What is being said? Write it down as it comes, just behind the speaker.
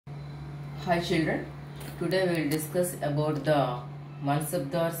Hi children, today we will discuss about the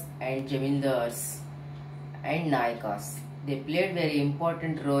Mansabdars and Jamindars and Nayakas. They played very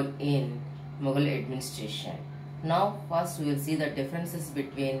important role in Mughal administration. Now first we will see the differences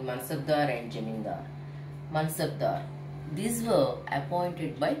between Mansabdar and Jamindar. Mansabdar, these were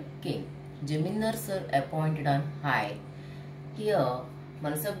appointed by king. Jamindars were appointed on high. Here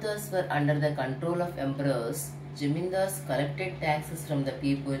Mansabdars were under the control of emperors. Jamindars collected taxes from the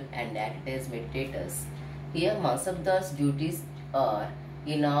people and acted as mediators. Here Mansabdars' duties are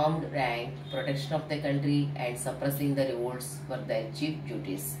in armed rank, protection of the country and suppressing the revolts were their chief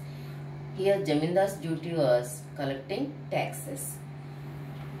duties. Here Jamindars' duty was collecting taxes.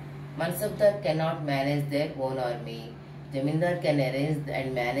 Mansabdar cannot manage their own army. Jamindar can arrange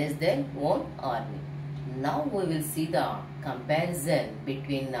and manage their own army. Now we will see the comparison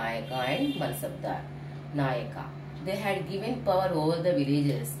between Nayaka and Mansabdar. Nayaka. They had given power over the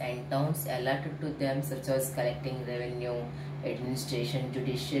villages and towns allotted to them, such as collecting revenue, administration,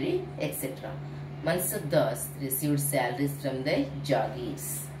 judiciary, etc. Mansabdars received salaries from their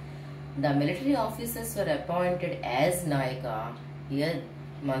jagirs. The military officers were appointed as Nayaka. Here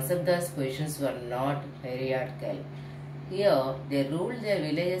Mansabdars' positions were not hierarchical. Here they ruled their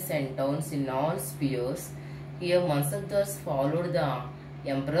villages and towns in all spheres. Here Mansabdars followed the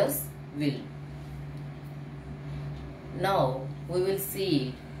emperor's will. Now we will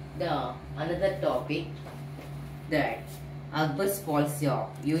see the another topic, that Akbar's policy of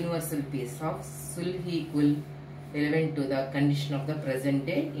universal peace of Sulh-e-Kul relevant to the condition of the present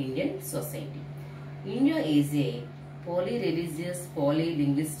day Indian society. India is a poly-religious,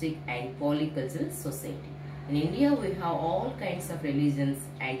 poly-linguistic and polycultural society. In India we have all kinds of religions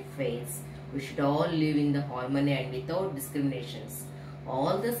and faiths. We should all live in the harmony and without discriminations.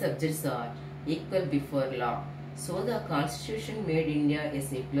 All the subjects are equal before law. So the constitution made India a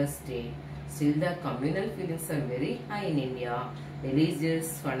secular state. Still the communal feelings are very high in India.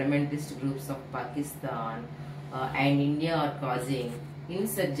 Religious fundamentalist groups of Pakistan and India are causing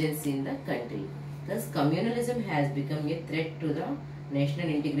insurgency in the country. Thus communalism has become a threat to the national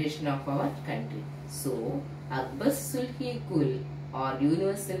integration of our country. So Akbar's Sulh-e-Kul or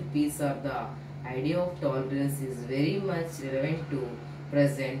universal peace or the idea of tolerance is very much relevant to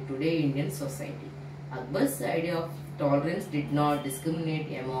present today Indian society. Akbar's idea of tolerance did not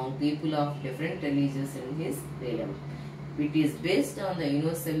discriminate among people of different religions in his realm. It is based on the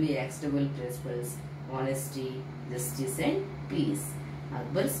universally acceptable principles, honesty, justice and peace.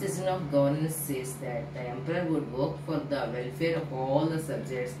 Akbar's vision of governance says that the emperor would work for the welfare of all the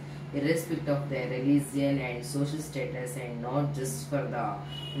subjects irrespective of their religion and social status and not just for the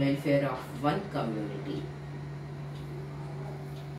welfare of one community.